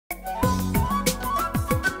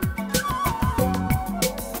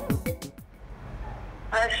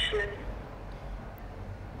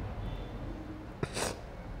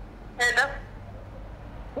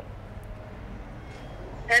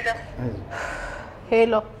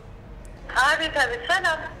ሄሎ አቤት አቤት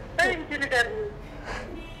ሰላም እንዴ ነገር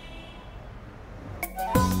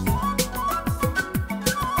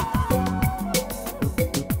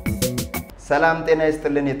ሰላም ጤና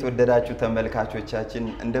ይስጥልን የተወደዳችሁ ተመልካቾቻችን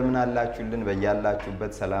እንደምን አላችሁልን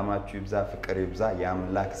በያላችሁበት ሰላማችሁ ይብዛ ፍቅር ይብዛ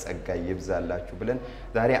የአምላክ ጸጋ ይብዛላችሁ ብለን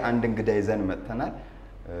ዛሬ አንድ እንግዳ ይዘን መጥተናል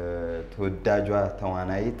ተወዳጇ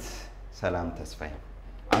ተዋናይት ሰላም ተስፋዬ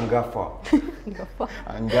አንጋፋ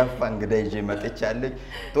እንግዳ ይዤ መጥቻለሁ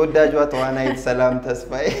ተወዳጇ ተዋናይት ሰላም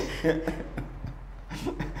ተስፋዬ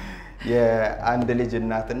የአንድ ልጅ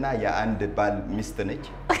እናትና የአንድ ባል ሚስት ነች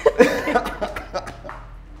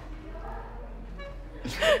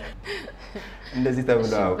እንደዚህ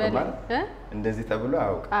ተብሎ አውቀማል እንደዚህ ተብሎ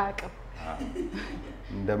አውቀም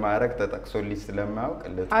እንደማረክ ተጠቅሶልኝ ስለማውቅ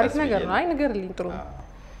አሪፍ ነገር ነው አይ ንገርልኝ ጥሩ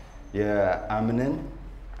የአምነን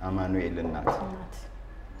አማኑኤል እናት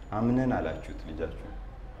አምነን አላችሁት ልጃችሁ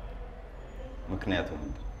ምክንያቱም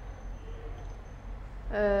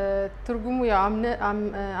ትርጉሙ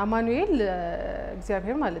አማኑኤል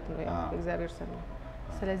እግዚአብሔር ማለት ነው ያው እግዚአብሔር ስም ነው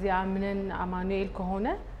ስለዚህ አምነን አማኑኤል ከሆነ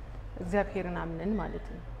እግዚአብሔርን አምነን ማለት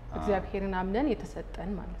ነው እግዚአብሔርን አምነን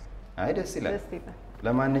የተሰጠን ማለት ነው አይ ደስ ይላል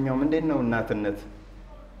ለማንኛውም እንዴት ነው እናትነት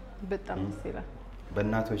በጣም ደስ ይላል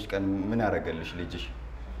በእናቶች ቀን ምን ያረጋልሽ ልጅሽ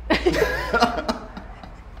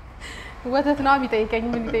ወተት ነው ቢጠይቀኝ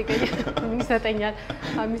ምን ይጠይቀኝ ምን ይሰጠኛል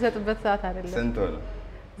የሚሰጥበት ሰዓት አይደለም ስንት ወር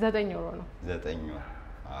 9 ወር ነው 9 ወር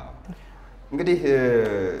አዎ እንግዲህ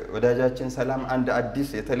ወዳጃችን ሰላም አንድ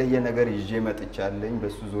አዲስ የተለየ ነገር ይዤ መጥቻለኝ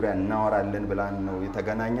በሱ ዙሪያ እናወራለን ብላን ነው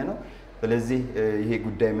የተገናኘ ነው ስለዚህ ይሄ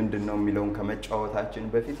ጉዳይ ምንድነው የሚለውን ከመጫወታችን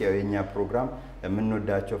በፊት ያው የኛ ፕሮግራም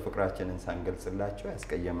የምንወዳቸው ፍቅራችንን ሳንገልጽላቸው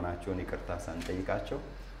ያስቀየምናቸውን ይቅርታ ሳንጠይቃቸው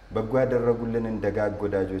በጎ ያደረጉልንን ደጋግ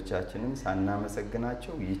ወዳጆቻችንን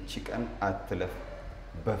ሳናመሰግናቸው ይቺ ቀን አትለፍ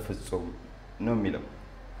በፍጹም ነው የሚለው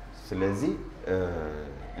ስለዚህ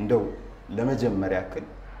እንደው ለመጀመሪያ ያክል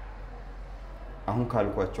አሁን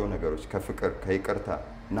ካልኳቸው ነገሮች ከፍቅር ከይቅርታ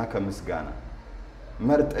እና ከምስጋና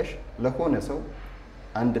መርጠሽ ለሆነ ሰው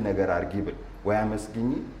አንድ ነገር አርጊ ብል ወይ አመስግኚ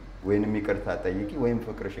ወይንም ይቅርታ ጠይቂ ወይም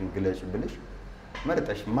ፍቅርሽን ግለጭ ብልሽ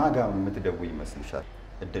መርጠሽ ማጋም የምትደውይ ይመስልሻል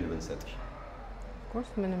እድል ብንሰጥሽ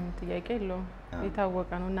ኮርስ ምንም ጥያቄ የለውም የታወቀ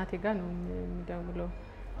ነው እናቴ ጋር ነው የሚደውለው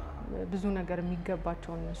ብዙ ነገር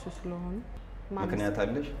የሚገባቸው እነሱ ስለሆኑ ምክንያት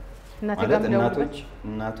አለሽ እናቴ ጋር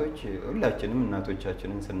እናቶች ሁላችንም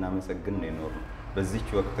እናቶቻችንን ስናመሰግን ነው የኖርነው በዚህች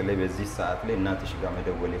ወቅት ላይ በዚህ ሰዓት ላይ እናትሽ ጋር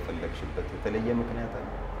መደወል የፈለግሽበት የተለየ ምክንያት አለ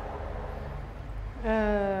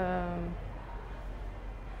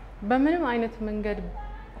በምንም አይነት መንገድ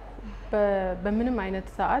በምንም አይነት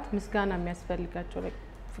ሰዓት ምስጋና የሚያስፈልጋቸው ላይ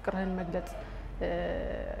ፍቅርህን መግለጽ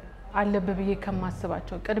አለብብዬ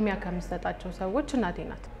ከማስባቸው ቅድሚያ ከምሰጣቸው ሰዎች እናቴ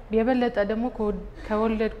ናት የበለጠ ደግሞ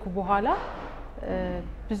ከወለድኩ በኋላ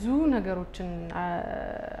ብዙ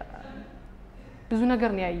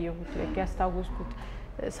ነገር ነው ያየሁት ያስታወስኩት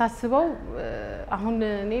ሳስበው አሁን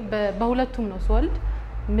እኔ በሁለቱም ነው ስወልድ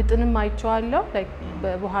ምጥንም አይቻለሁ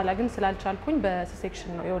በኋላ ግን ስላልቻልኩኝ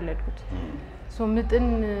በሴክሽን ነው የወለድኩት ሶ ምጥን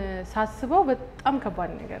ሳስበው በጣም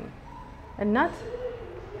ከባድ ነገር ነው እናት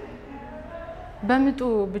በምጡ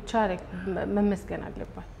ብቻ መመስገን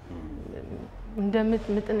አለባት እንደ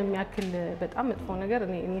ምጥን የሚያክል በጣም መጥፎ ነገር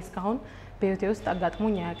እኔ እስካሁን በህይወቴ ውስጥ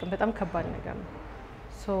አጋጥሞኝ አያውቅም በጣም ከባድ ነገር ነው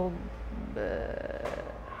ሶ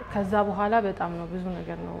ከዛ በኋላ በጣም ነው ብዙ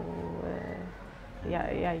ነገር ነው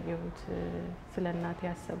ያየሁት ስለናቴ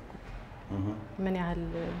ያሰብኩት ምን ያህል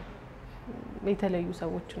የተለዩ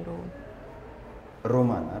ሰዎች እንደሆኑ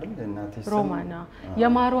ሮማን አይደል እናቴ ሮማና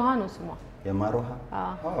የማሮሃ ነው ስሟ የማሮሃ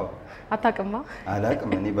አዎ አታውቅማ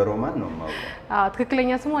አላውቅም እኔ በሮማን ነው የማውቀው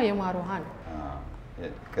ትክክለኛ ስሟ የማሮሃ ነው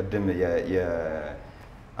ቅድም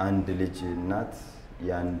የአንድ ልጅ እናት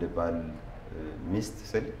የአንድ ባል ሚስት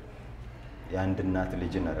ስል የአንድ እናት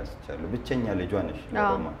ልጅ ነረስቻለሁ ብቸኛ ልጇ ነሽ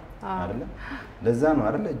ሮማን አይደል ለዛ ነው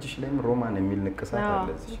አይደል እጅሽ ላይም ሮማን የሚል ንቅሳት አለ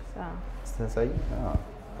እዚህ ተሳይ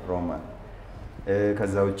ሮማን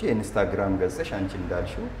ከዛ ውጪ ኢንስታግራም ገጽሽ አንቺ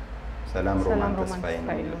እንዳልሽው ሰላም ሮማን ተስፋዬ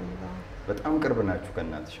ነው በጣም ቅርብ ናችሁ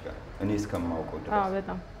ከእናትሽ ጋር እኔ እስከማውቀው ድረስ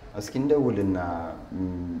በጣም እስኪ እንደውልና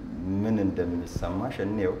ምን እንደሚሰማሽ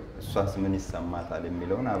እንየው እሷስ ምን ይሰማታል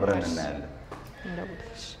የሚለውን አብረን እናያለን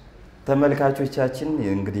እንደውልሽ ተመልካቾቻችን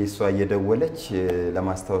እንግዲህ እሷ እየደወለች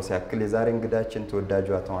ለማስታወስ ያክል የዛሬ እንግዳችን ተወዳጇ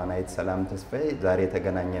ተዋናይት ሰላም ተስፋዬ ዛሬ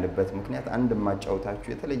የተገናኘንበት ምክንያት አንድ ማጫወታችሁ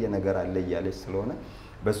የተለየ ነገር አለ እያለች ስለሆነ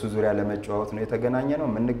በሱ ዙሪያ ለመጫወት ነው የተገናኘነው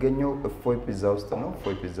የምንገኘው እፎይ ፒዛ ውስጥ ነው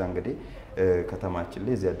እፎይ ፒዛ እንግዲህ ከተማችን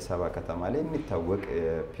ላይ እዚህ አዲስ አበባ ከተማ ላይ የሚታወቅ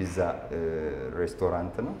ፒዛ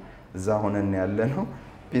ሬስቶራንት ነው እዛ ሆነን ያለ ነው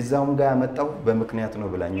ፒዛውን ጋር ያመጣው በምክንያት ነው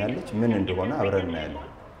ብላኛለች ምን እንደሆነ አብረን እናያለን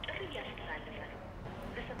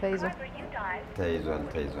ተይዟል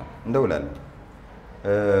እንደውላለን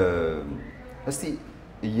እስቲ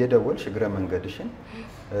እየደወልሽ እግረ መንገድሽን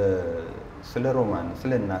ስለ ሮማን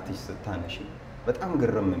ስለ እናትሽ ስታነሺ በጣም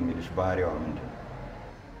ግርም የሚልሽ ባህሪዋ ምንድነው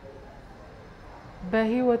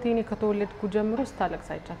በህይወቴ እኔ ከተወለድኩ ጀምሮ ስታለቅስ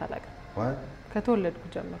አይቻት አላውቅም ከተወለድኩ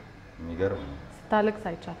ጀምሮ የሚገርም ስታለቅስ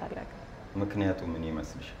አይቻት አላውቅም ምክንያቱ ምን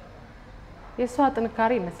ይመስልሽ የሷ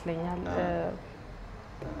ጥንካሬ ይመስለኛል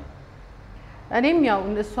እኔም ያው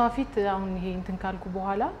እሷ ፊት አሁን ይሄ እንትን ካልኩ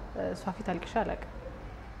በኋላ እሷ ፊት አልቅሻ አላውቅም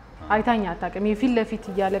አይታኛ አታውቅም የፊት ለፊት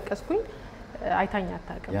እያለቀስኩኝ አይታኛ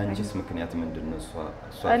አታውቅም ያንቺስ ምክንያት ምንድነው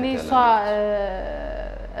እሷ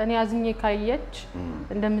እኔ አዝኜ ካየች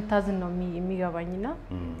እንደምታዝን ነው የሚገባኝና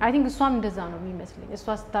አይ ቲንክ እሷም እንደዛ ነው የሚመስለኝ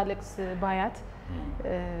እሷ ስታለቅስ ባያት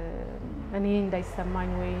እኔ እንዳይሰማኝ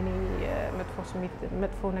ወይ እኔ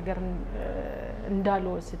መጥፎ ነገር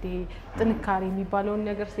እንዳልወስድ ጥንካሬ የሚባለው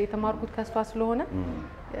ነገር የተማርኩት ከሷ ስለሆነ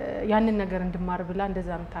ያንን ነገር እንድማር ብላ እንደዛ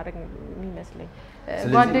ምታረግ የሚመስለኝ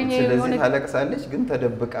ጓደኛዬ የሆነ ታለቅሳለች ግን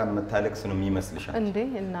ተደብቃ መታለቅስ ነው የሚመስልሽ እንዴ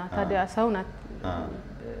እና ታዲያ ሰውናት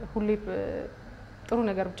ሁሌ ጥሩ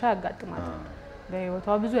ነገር ብቻ ያጋጥማት በህይወቷ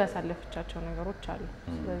ብዙ ያሳለፈቻቸው ነገሮች አሉ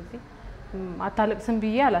ስለዚህ አታለቅስም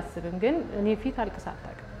ብዬ አላስብም ግን እኔ ፊት አልቅሳ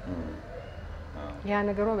አታውቅም ያ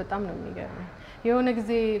ነገሯ በጣም ነው የሚገርመኝ የሆነ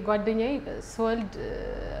ጊዜ ጓደኛዬ ስወልድ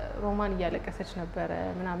ሮማን እያለቀሰች ነበር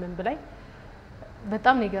ምናምን ብላይ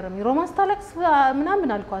በጣም ነው የገረመኝ ሮማን ስታለቅስ ምናምን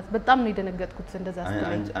አልኳት በጣም ነው የደነገጥኩት እንደዛ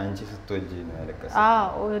ስትለኝ አንቺ ስትወልጂ ነው ያለቀሰች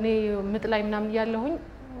እኔ ምጥ ላይ ምናምን ያለሁኝ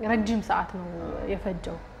ረጅም ሰዓት ነው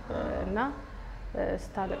የፈጀው እና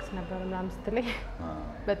ስታለቅስ ነበር ምናምን ስትለኝ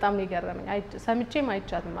በጣም ነው የገረመኝ ሰምቼም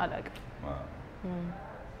አይቻትም አላውቅም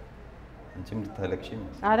አንቺም ልታለቅሺ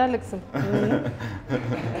አላለቅስም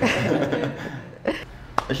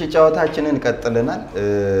እሺ ጨዋታችንን ቀጥለናል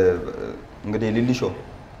እንግዲህ ሊሊሾ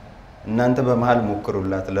እናንተ በመሃል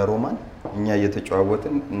ሞክሩላት ለሮማን እኛ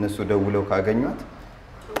እየተጫወትን እነሱ ደውለው ካገኙት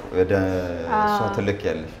ወደ እሷ ትልክ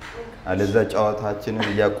ያለሽ አለዛ ጨዋታችንን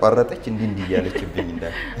ያቋረጠች እንዲ ያለችብኝ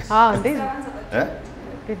እንዳል እንዴ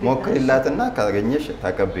ሞክሪላትና ካገኘሽ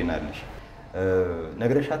ታቀብይናለሽ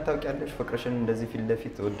ነግረሽ አታውቂያለሽ ፍቅርሽን እንደዚህ ፊት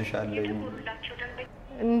ለፊት ወድሻለሁ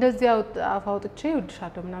እንደዚህ አፋውጥቼ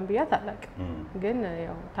ወድሻለሁ ምናምን ብያት አላውቅም ግን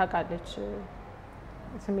ያው ታውቃለች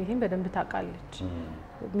ስሜቴን በደንብ ታውቃለች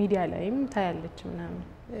ሚዲያ ላይም ታያለች ምናምን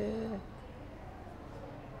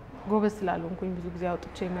ጎበዝ ስላልሆንኩኝ ብዙ ጊዜ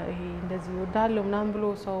አውጥቼ ይሄ እንደዚህ ወዳለው ምናምን ብሎ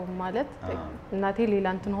ሰው ማለት እናቴ ሌላ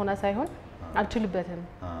እንትን ሆና ሳይሆን አልችልበትም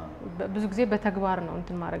ብዙ ጊዜ በተግባር ነው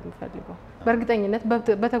እንትን ማድረግ የምፈልገው በእርግጠኝነት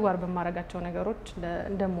በተግባር በማረጋቸው ነገሮች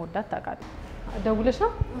እንደምወዳት ታውቃለች ደውለሽ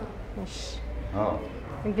ነው እሺ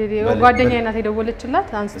እንግዲህ ጓደኛዬ እናቴ ደወለችላት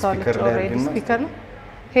አንስታለች ኦሬዲ ስፒከር ነው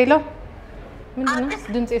ሄሎ ምንድነው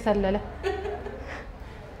ድምጽ የሰለለ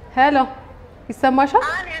ሄሎ ይሰማሻል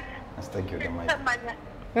አስተጊው ለማይ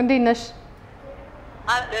እንዴት ነሽ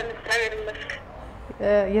አለምታየር መስክ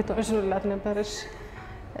የተወሽኑላት ነበርሽ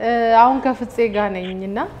አሁን ከፍጼ ጋር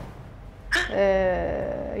ነኝና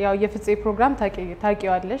ያው የፍጼ ፕሮግራም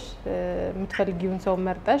ታቂዋለሽ የምትፈልጊውን ሰው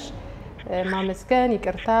መርጠሽ ማመስገን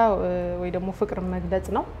ይቅርታ ወይ ደግሞ ፍቅር መግለጽ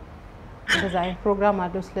ነው እንደዛ አይነት ፕሮግራም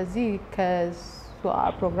አለው ስለዚህ ከሷ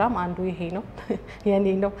ፕሮግራም አንዱ ይሄ ነው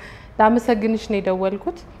የኔ ነው ላመሰግንሽ ነው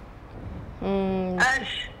የደወልኩት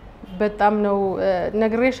በጣም ነው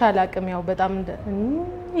ነግሬሽ አላቅም ያው በጣም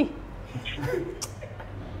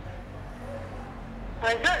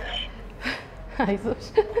አይዞሽ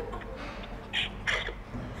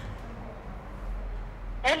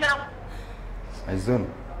ሄሎ አይዞን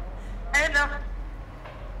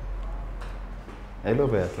ሄሎ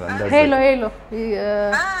በያት አንዳንድ ሄሎ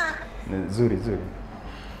ዙሪ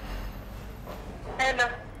ሄሎ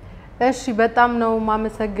እሺ በጣም ነው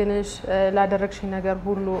ማመሰግንሽ ላደረግሽኝ ነገር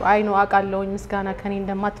ሁሉ አይ ነው አቃለውኝ ምስጋና ከኔ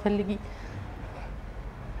እንደማትፈልጊ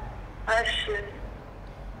እሺ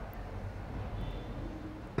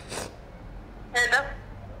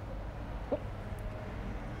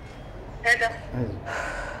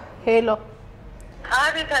ሄሎ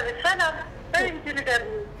አቤት ሰላም በእንግዲህ ነገር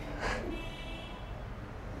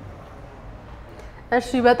እሺ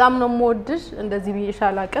በጣም ነው የምወድሽ እንደዚህ ብዬሽ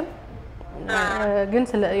አላቅም ግን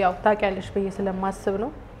ያው ታውቂያለሽ ብዬ ስለማስብ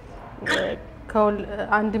ነው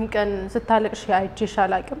አንድም ቀን ስታለቅሽ አይቼሽ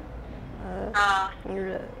አላቅም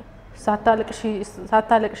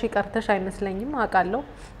ሳታለቅሽ ቀርተሽ አይመስለኝም አቃለው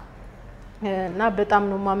እና በጣም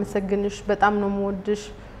ነው ማመሰግንሽ በጣም ነው የምወድሽ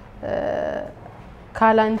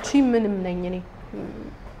ካላንቺ ምንም ነኝ እኔ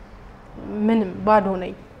ምንም ባዶ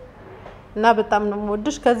ነኝ እና በጣም ነው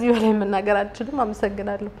የምወድሽ ከዚህ በላይ መናገር አልችልም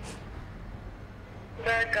አመሰግናለሁ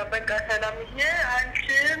በቃ ሰላምዬ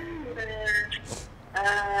አንቺም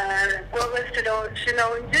ጎበዝ ስለሆንሽ ነው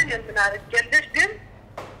እንጂ እንትን አድርጌልሽ ግን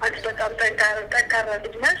አንቺ በጣም ጠንካራ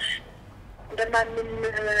ልጅ ነሽ እንደማንም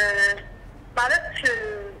ማለት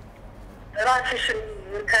ራስሽን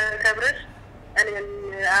ከብረሽ እኔን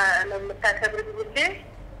ለምታከብር ጊዜ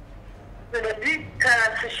ስለዚህ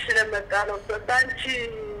ከራስሽ ለመጣ ነው በአንቺ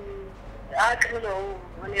አቅም ነው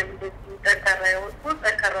እኔም እንደዚህ ጠንካራ የሆንኩት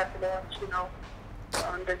ጠንካራ ስለሆንሽ ነው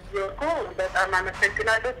እንደዚህ እኮ በጣም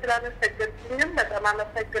አመሰግናለሁ ስላመሰገንሽኝም በጣም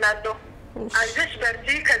አመሰግናለሁ አንቺስ በርቺ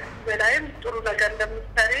ከዚህ በላይም ጥሩ ነገር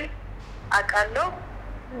እንደምትሰሪ አውቃለሁ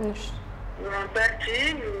እሺ በርቺ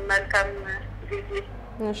መልካም ጊዜ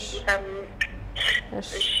እሺ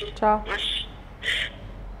እሺ ቻው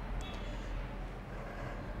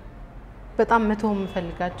በጣም መተው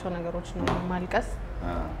የምፈልጋቸው ነገሮች ነው ማልቀስ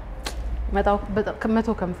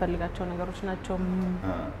መተው ከምፈልጋቸው ነገሮች ናቸው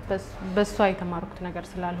በሷ የተማርኩት ነገር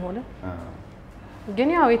ስላልሆነ ግን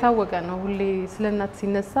ያው የታወቀ ነው ሁሌ ስለናት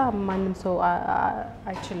ሲነሳ ማንም ሰው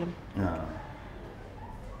አይችልም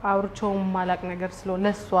አውርቾም ማላቅ ነገር ስለሆነ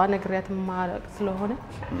ለሷ ነግሪያት ማላቅ ስለሆነ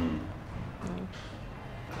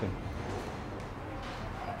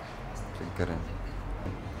ችግርን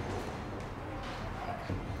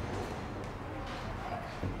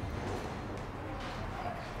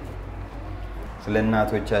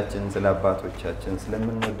ስለናቶቻችን ስለአባቶቻችን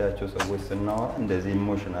ስለምንወዳቸው ሰዎች ስናወራ እንደዚህ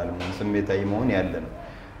ኢሞሽናል ምን ስሜታዊ መሆን ያለ ነው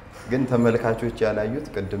ግን ተመልካቾች ያላዩት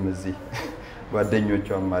ቅድም እዚህ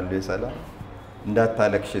ጓደኞቿም አሉ የሰላም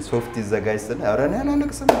እንዳታለቅሽ ሶፍት ይዘጋጅ ስለ አረን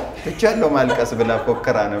ያላለቅስም ትቻለው ማልቀስ ብላ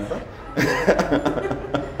ፎከራ ነበር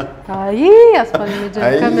አይ አስፋልት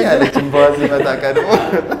መጀመር ከመጀመር ያለችን ባዚ መጣ ቀድሞ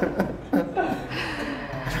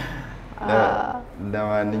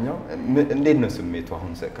ለማንኛው እንዴት ነው ስሜቱ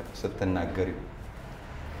አሁን ስትናገሪው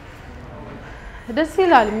ደስ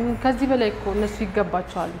ይላል ከዚህ በላይ እኮ እነሱ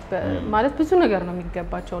ይገባቸዋል ማለት ብዙ ነገር ነው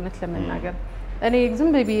የሚገባቸው እውነት ለመናገር እኔ ዝም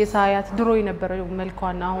ብዬ ሳያት ድሮ የነበረው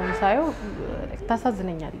መልኳና አሁን ሳየው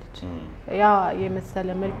ታሳዝነኛለች ያ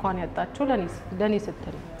የመሰለ መልኳን ያጣቸው ለኔ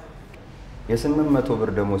ስትል የ800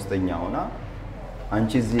 ብር ደሞዝተኛ ሆና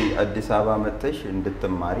አንቺ እዚህ አዲስ አበባ መጥተሽ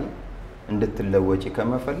እንድትማሪ እንድትለወጪ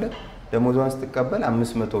ከመፈለግ ደሞዟን ስትቀበል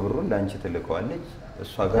 500 ብሩን ላንቺ ትልከዋለች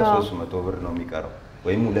እሷ ጋር 300 ብር ነው የሚቀረው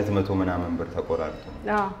ወይም 200 ምናምን ብር ተቆራርጦ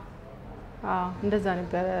እንደዛ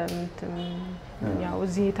ነበር ያው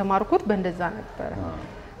እዚህ የተማርኩት በእንደዛ ነበር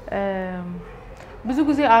ብዙ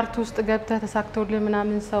ጊዜ አርት ውስጥ ገብተህ ተሳክቶልህ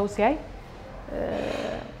ምናምን ሰው ሲያይ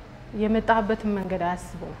የመጣህበትን መንገድ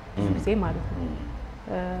አያስበው ብዙ ጊዜ ማለት ነው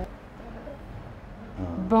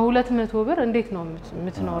በ200 ብር እንዴት ነው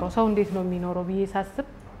የምትኖረው ሰው እንዴት ነው የሚኖረው ብዬ ሳስብ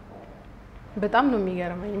በጣም ነው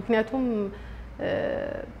የሚገርመኝ ምክንያቱም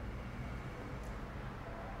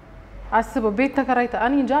አስበው ቤት ተከራይታ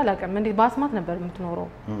እኔ እንጃ አላውቅም እንዴ ባስማት ነበር የምትኖረው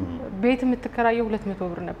ቤት የምትከራየው 200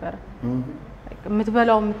 ብር ነበር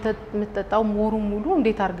የምትበላው የምትጠጣው ሞሩ ሙሉ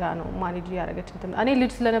እንዴት አርጋ ነው ማኔጅ ያደረገች እንትን እኔ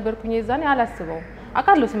ልጅ ስለነበርኩኝ የዛኔ አላስበው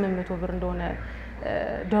አቃለው 800 ብር እንደሆነ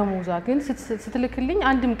ደሞዛ ግን ስትልክልኝ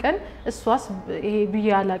አንድም ቀን እሷስ ይሄ ብዬ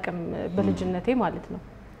አላውቅም በልጅነቴ ማለት ነው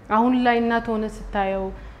አሁን ላይ እናት ሆነ ስታየው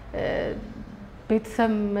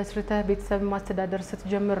ቤተሰብ መስርተህ ቤተሰብ ማስተዳደር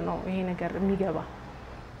ስትጀምር ነው ይሄ ነገር የሚገባ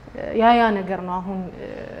ያ ነገር ነው አሁን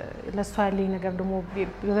ለሷ ያለኝ ነገር ደግሞ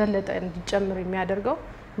በበለጠ እንዲጨምር የሚያደርገው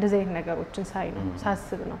እንደዚህ አይነት ነገሮችን ሳይ ነው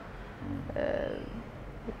ሳስብ ነው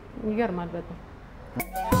ይገርማል በጣም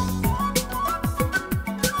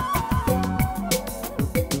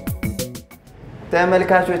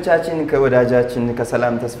ተመልካቾቻችን ከወዳጃችን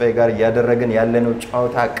ከሰላም ተስፋዬ ጋር ያደረግን ያለነው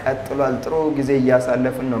ጫውታ ቀጥሏል ጥሩ ጊዜ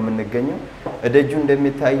እያሳለፍን ነው የምንገኘው እደጁ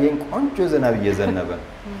እንደሚታየኝ ቆንጆ ዝናብ እየዘነበ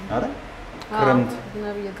አረ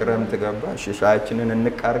ክረምት ገባ ሻያችንን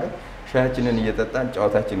እንቃርጋ ሻያችንን እየጠጣን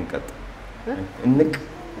ጫውታችንን ቀጥ እንቅ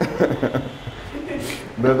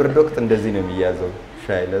በብርድ ወቅት እንደዚህ ነው የሚያዘው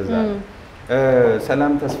ሻይ ለዛ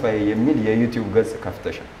ሰላም ተስፋዬ የሚል የዩቲዩብ ገጽ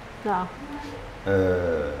ከፍተሻል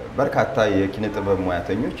በርካታ የኪነ ጥበብ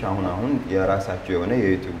ሙያተኞች አሁን የራሳቸው የሆነ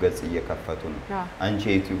የዩቲዩብ ገጽ እየከፈቱ ነው አንቺ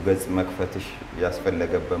የዩቲዩብ ገጽ መክፈትሽ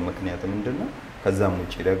ያስፈልገበት ምክንያት ምንድነው ከዛም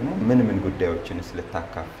ውጪ ደግሞ ምን ጉዳዮችንስ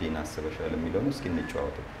ልታካፊን አስበሻል የሚለው እስኪ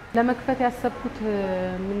እንጫወቱ ለመክፈት ያሰብኩት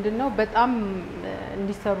ምንድነው በጣም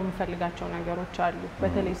እንዲሰሩ የምፈልጋቸው ነገሮች አሉ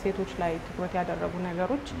በተለይ ሴቶች ላይ ትኩረት ያደረጉ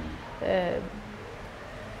ነገሮች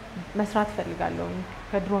መስራት ፈልጋለሁ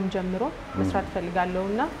ከድሮም ጀምሮ መስራት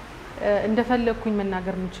ፈልጋለሁና እንደፈለኩኝ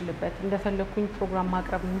መናገር የምችልበት እንደፈለኩኝ ፕሮግራም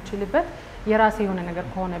ማቅረብ የምችልበት የራሴ የሆነ ነገር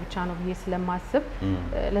ከሆነ ብቻ ነው ብዬ ስለማስብ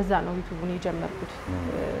ለዛ ነው ዩቲዩብን የጀመርኩት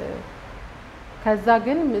ከዛ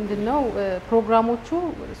ግን ምንድነው ፕሮግራሞቹ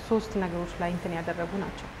 3 ነገሮች ላይ እንትን ያደረጉ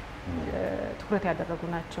ናቸው ትኩረት ያደረጉ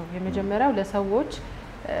ናቸው የመጀመሪያው ለሰዎች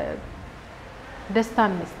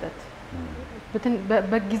ደስታን መስጠት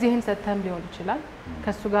በጊዜህን ሰተም ሊሆን ይችላል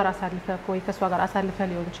ከሱ ጋር አሳልፈህ ወይ ከሷ ጋር አሳልፈህ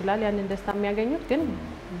ሊሆን ይችላል ያንን ደስታ የሚያገኙት ግን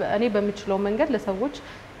እኔ በምችለው መንገድ ለሰዎች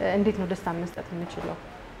እንዴት ነው ደስታ መስጠት የምችለው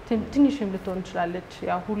ትንሽም ልትሆን ይችላልች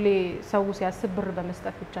ያው ሁሌ ሰው ሲያስብ ብር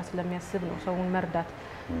በመስጠት ብቻ ስለሚያስብ ነው ሰውን መርዳት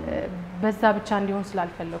በዛ ብቻ እንዲሆን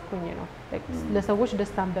ስላልፈለኩኝ ነው ለሰዎች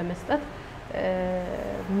ደስታን በመስጠት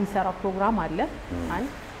ምንሰራው ፕሮግራም አለ አንድ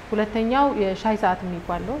ሁለተኛው የሻይ ሰዓት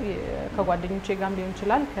የሚባል ነው ከጓደኞቼ ጋርም ሊሆን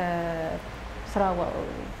ይችላል ከስራ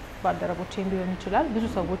ባልደረቦቼም ሊሆን ይችላል ብዙ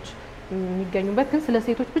ሰዎች የሚገኙበት ግን ስለ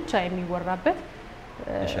ሴቶች ብቻ የሚወራበት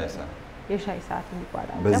የሻይ ሰዓት የሚባል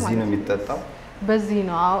አለ በዚህ ነው የሚጠጣው በዚህ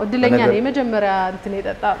ነው እድለኛ ነኝ የመጀመሪያ እንትን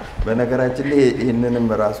የጠጣው በነገራችን ላይ ይሄንንም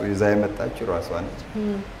ራሱ ይዛ የመጣችው ራሷ ነች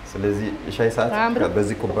ስለዚህ ሻይ ሰዓት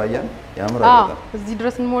በዚህ ኩባያ ያምራል እዚህ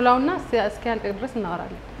ድረስ እንሞላውና እስኪ ያልቅ ድረስ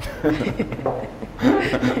እናወራለን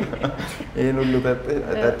ይሄን ሁሉ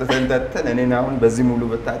ተጠጥተን እኔና አሁን በዚህ ሙሉ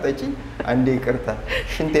በታጠጪ አንዴ ይቅርታ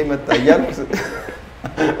ሽንቴ መጣ እያልኩ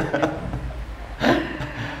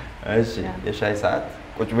እሺ የሻይ ሰዓት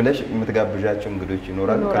ቁጭ ብለሽ የምትጋብዣቸው እንግዶች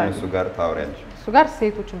ይኖራሉ ከነሱ ጋር ታወሪያለሽ እሱ ጋር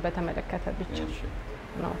ሴቶችን በተመለከተ ብቻ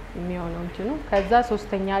ነው የሚሆነው እንትኑ ከዛ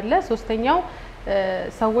ሶስተኛ አለ ሶስተኛው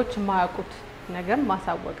ሰዎች ማያውቁት ነገር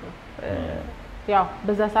ማሳወቅ ነው ያው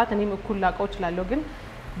በዛ ሰዓት እኔም እኩል ላቀው እችላለሁ ግን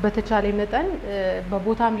በተቻለ መጠን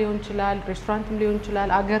በቦታም ሊሆን ይችላል ሬስቶራንትም ሊሆን ይችላል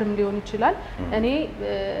አገርም ሊሆን ይችላል እኔ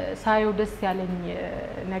ሳየው ደስ ያለኝ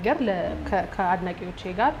ነገር ከአድናቂዎቼ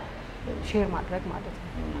ጋር ሼር ማድረግ ማለት ነው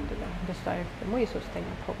እንደሱ አይነት ደግሞ የሶስተኛ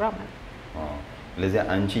ፕሮግራም አለ ለዚህ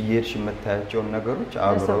አንቺ እየሄድሽ የምታያቸው ነገሮች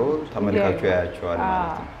አብረው ተመልካቹ ያያቸዋል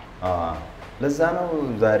ማለት ነው ለዛ ነው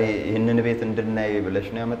ዛሬ ይሄንን ቤት እንድናይ ብለሽ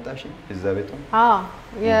ነው ያመጣሽ ፒዛ ቤቱ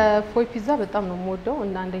የፎይ ፒዛ በጣም ነው የምወደው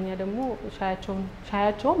እና አንደኛ ደግሞ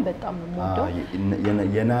ሻያቸውን በጣም ነው የምወደው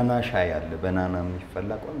የናና ሻይ አለ በናና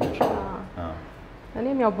የሚፈላ ቆንጆ ሻይ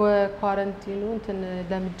እኔም ያው በኳረንቲኑ እንትን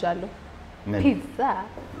ለምጃለሁ ፒዛ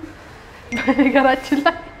በነገራችን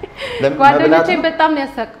ላይ ጓደኞቼ በጣም ነው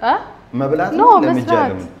ያሳቀ መብላት ነው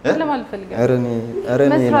ለምጃለሁ ለማለት ፈልጋለሁ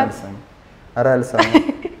አረኔ አራልሳም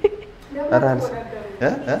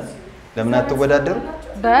ለምን አትወዳደሩ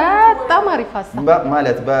በጣም አሪፍ ሀሳብ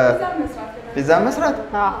ማለት በፒዛ መስራት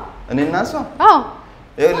እኔና እሷ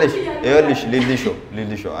ይኸውልሽ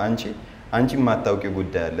ሊልሾ አንቺ ማታውቂ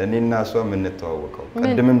ጉዳይ አለ እኔና እሷ ምን ተዋወቀው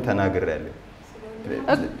ቀድምም ተናግሬያለሁ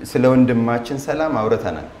ስለ ወንድማችን ሰላም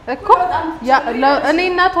አውርተናል እኮ እኔ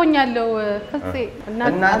እናት ሆኛለሁ ፍፄ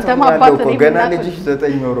እናንተ ማባት ነው ገና ልጅሽ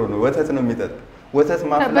 9 ወር ነው ወተት ነው የሚጠጣ ወተት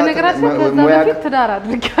ማፍላት በነገራችን ከዛ በፊት ትዳር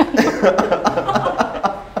አድርጋለሁ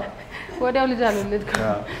ወዲያው ልጅ አልወለድኩም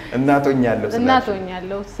እናት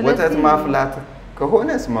ሆኛለሁ ወተት ማፍላት ከሆነ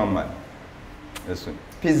እስማማል እሱ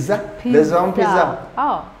ፒዛ ለዛውም ፒዛ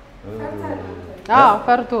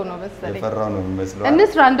ፈርቶ ነው መሰለኝ የፈራው ነው የሚመስለው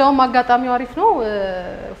እንስራ እንደውም አጋጣሚው አሪፍ ነው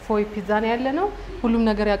ፎይ ፒዛ ነው ያለነው ሁሉም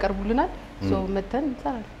ነገር ያቀርቡልናል መተን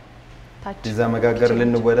እንሰራለን ፒዛ መጋገር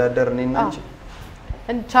ልንወዳደር እኔና አንቺ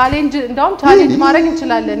ቻሌንጅ እንደውም ቻሌንጅ ማድረግ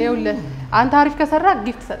እንችላለን ይኸውልህ አንተ አሪፍ ከሰራ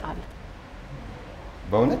ጊፍት ሰጣለሁ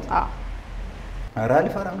በእውነት ኧረ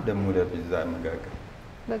አልፈራም ደግሞ ለፒዛ መጋገር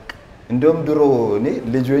በቃ እንደውም ድሮ እኔ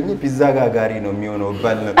ልጅ ሆኜ ፒዛ ጋጋሪ ነው የሚሆነው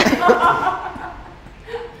ባል ነበር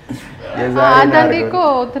አንዳንዴ እኮ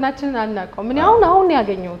እንትናችንን አናውቀውም ምን አሁን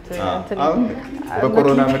ያገኘሁት እንትን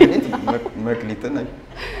በኮሮና ምክንያት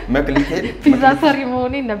መክሊቴን ፒዛ ሰሪ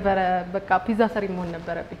መሆኔ ነበረ በቃ ፒዛ ሰሪ መሆን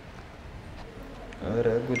ነበረብኝ ኧረ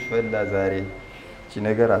ጉድ ፈላ ዛሬ እቺ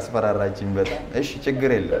ነገር አስፈራራችኝ በጣም እሺ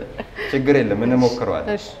ችግር የለም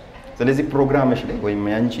እንሞክረዋለን እሺ ስለዚህ ፕሮግራምሽ ላይ ወይም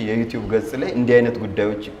ያንቺ የዩቲዩብ ገጽ ላይ እንዲህ አይነት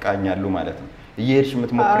ጉዳዮች ይቃኛሉ ማለት ነው እየሄድሽ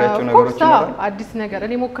የምትሞክሪያቸው ነገሮች ይኖራሉ አዲስ ነገር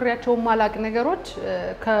እኔ ሞክሪያቸው ማላቅ ነገሮች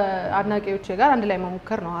ከአድናቂዎቼ ጋር አንድ ላይ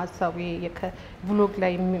መሞከር ነው ሐሳቡ ከቭሎግ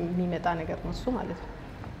ላይ የሚመጣ ነገር ነው እሱ ማለት ነው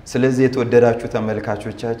ስለዚህ የተወደዳችሁ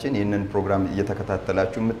ተመልካቾቻችን ይህንን ፕሮግራም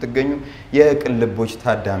እየተከታተላችሁ የምትገኙ የቅን ልቦች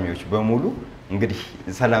ታዳሚዎች በሙሉ እንግዲህ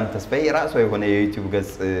ሰላም ተስፋዬ ራሷ የሆነ የዩቲዩብ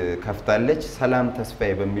ገጽ ከፍታለች ሰላም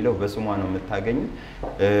ተስፋዬ በሚለው በስሟ ነው የምታገኙ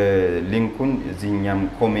ሊንኩን እዚህኛም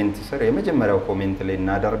ኮሜንት ስር የመጀመሪያው ኮሜንት ላይ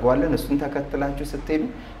እናደርገዋለን እሱን ተከትላችሁ ስትሄዱ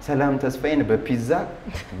ሰላም ተስፋዬን በፒዛ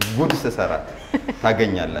ጉድ ስሰራ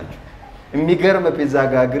ታገኛላችሁ የሚገርም ፒዛ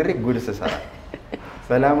ጋግሬ ጉድ ስሰራ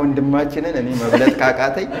ሰላም ወንድማችንን እኔ መብለጥ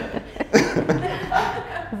ካቃተኝ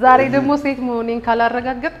ዛሬ ደግሞ ሴት መሆኔን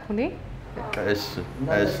ካላረጋገጥኩ እኔ እሺ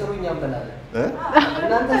ሰሩኛ ያምበላል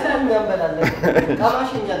እናንተ ሰሩኛ ያምበላል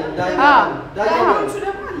ታማሽኛ ነኝ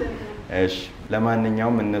እሺ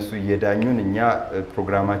ለማንኛውም እነሱ እየዳኙን እኛ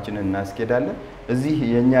ፕሮግራማችንን እናስኬዳለን እዚህ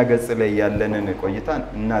የኛ ገጽ ላይ ያለንን ቆይታን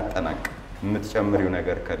እናጠናቅ የምትጨምሪው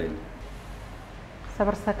ነገር ከሌለ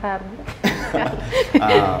ሰበርሰካ ያርጉ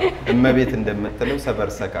እመቤት እንደምትለው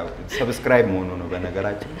ሰበርሰካ ሰብስክራይብ መሆኑ ነው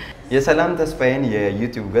በነገራችን የሰላም ተስፋዬን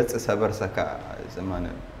የዩቲዩብ ገጽ ሰበርሰካ ዘማነ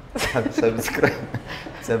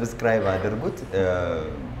ሰብስክራይብ አድርጉት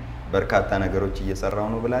በርካታ ነገሮች እየሰራው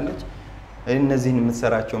ነው ብላለች እነዚህን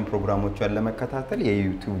የምትሰራቸውን ፕሮግራሞቿን ለመከታተል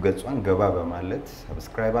የዩቲዩብ ገጿን ገባ በማለት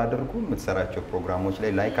ሰብስክራይብ አድርጉ የምትሰራቸው ፕሮግራሞች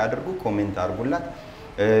ላይ ላይክ አድርጉ ኮሜንት አድርጉላት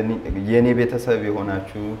የኔ ቤተሰብ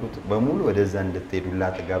የሆናችሁ በሙሉ ወደዛ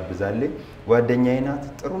እንድትሄዱላት ጋብዛለኝ ጓደኛዬ ናት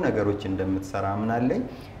ጥሩ ነገሮች እንደምትሰራ አምናለኝ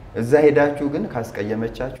እዛ ሄዳችሁ ግን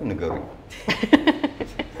ካስቀየመቻችሁ ንገሩኝ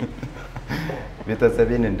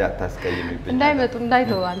ቤተሰቤን እንዳታስቀይምብኝ እንዳይመጡ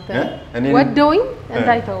እንዳይተው አንተ ወደውኝ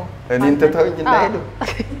እንዳይተው እኔን ተተውኝ እንዳይሉ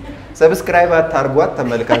ሰብስክራይብ አታርጓት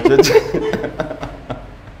ተመልካቾች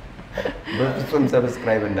በፍጹም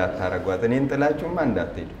ሰብስክራይብ እንዳታረጓት እኔን ጥላችሁማ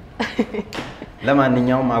እንዳትሄዱ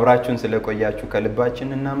ለማንኛውም አብራችሁን ስለቆያችሁ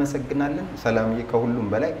ከልባችን እናመሰግናለን ሰላምዬ ከሁሉም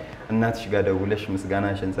በላይ እናትሽ ጋር ደውለሽ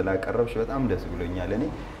ምስጋናሽን ስላቀረብሽ በጣም ደስ ብሎኛል እኔ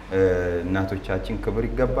እናቶቻችን ክብር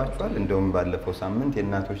ይገባቸዋል እንደውም ባለፈው ሳምንት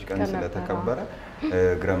የእናቶች ቀን ስለተከበረ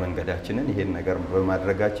እግረ መንገዳችንን ይሄን ነገር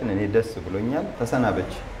በማድረጋችን እኔ ደስ ብሎኛል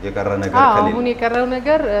ተሰናበች የቀረ ነገር ከሌለ አሁን የቀረው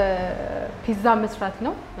ነገር ፒዛ መስራት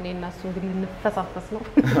ነው እኔ እና እሱ እንግዲህ እንፈሳፈስ ነው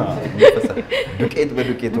ዱቄት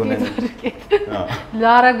በዱቄት ሆነን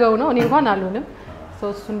ላረገው ነው እኔ እንኳን አልሆንም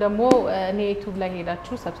እሱን ደግሞ እኔ ዩቲዩብ ላይ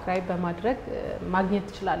ሄዳችሁ ሰብስክራይብ በማድረግ ማግኘት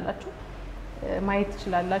ትችላላችሁ ማየት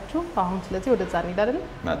ትችላላችሁ አሁን ስለዚህ ወደዛ እንሄዳለን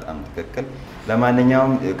በጣም ትክክል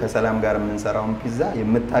ለማንኛውም ከሰላም ጋር የምንሰራውን ፒዛ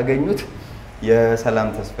የምታገኙት የሰላም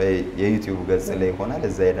ተስፋዬ የዩቲዩብ ገጽ ላይ ይሆናል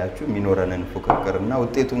እዛ ሄዳችሁ ሚኖረንን ፉክክርና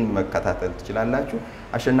ውጤቱን መከታተል ትችላላችሁ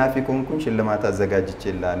አሸናፊ ኮንኩን ሽልማት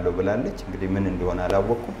አዘጋጅቼልሃለሁ ብላለች እንግዲህ ምን እንደሆነ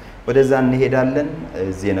አላወቅኩም ወደዛ እንሄዳለን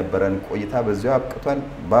እዚህ የነበረን ቆይታ በዚያው አብቅቷል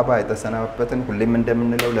ባባ የተሰናበተን ሁሌም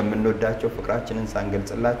እንደምንለው ለምንወዳቸው ፍቅራችንን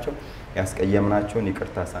ሳንገልጽላቸው ያስቀየምናቸውን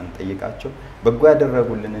ይቅርታ ሳንጠይቃቸው በጎ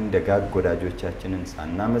ያደረጉልንን ደጋግ ወዳጆቻችንን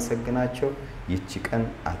ሳናመሰግናቸው ይቺ ቀን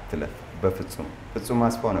አትለፍ በፍጹም ፍጹም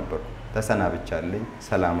አስፋው ነበርኩ ተሰናብቻለሁ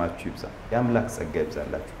ሰላማችሁ ይብዛ ያምላክ ጸጋ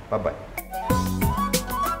ይብዛላችሁ ባባይ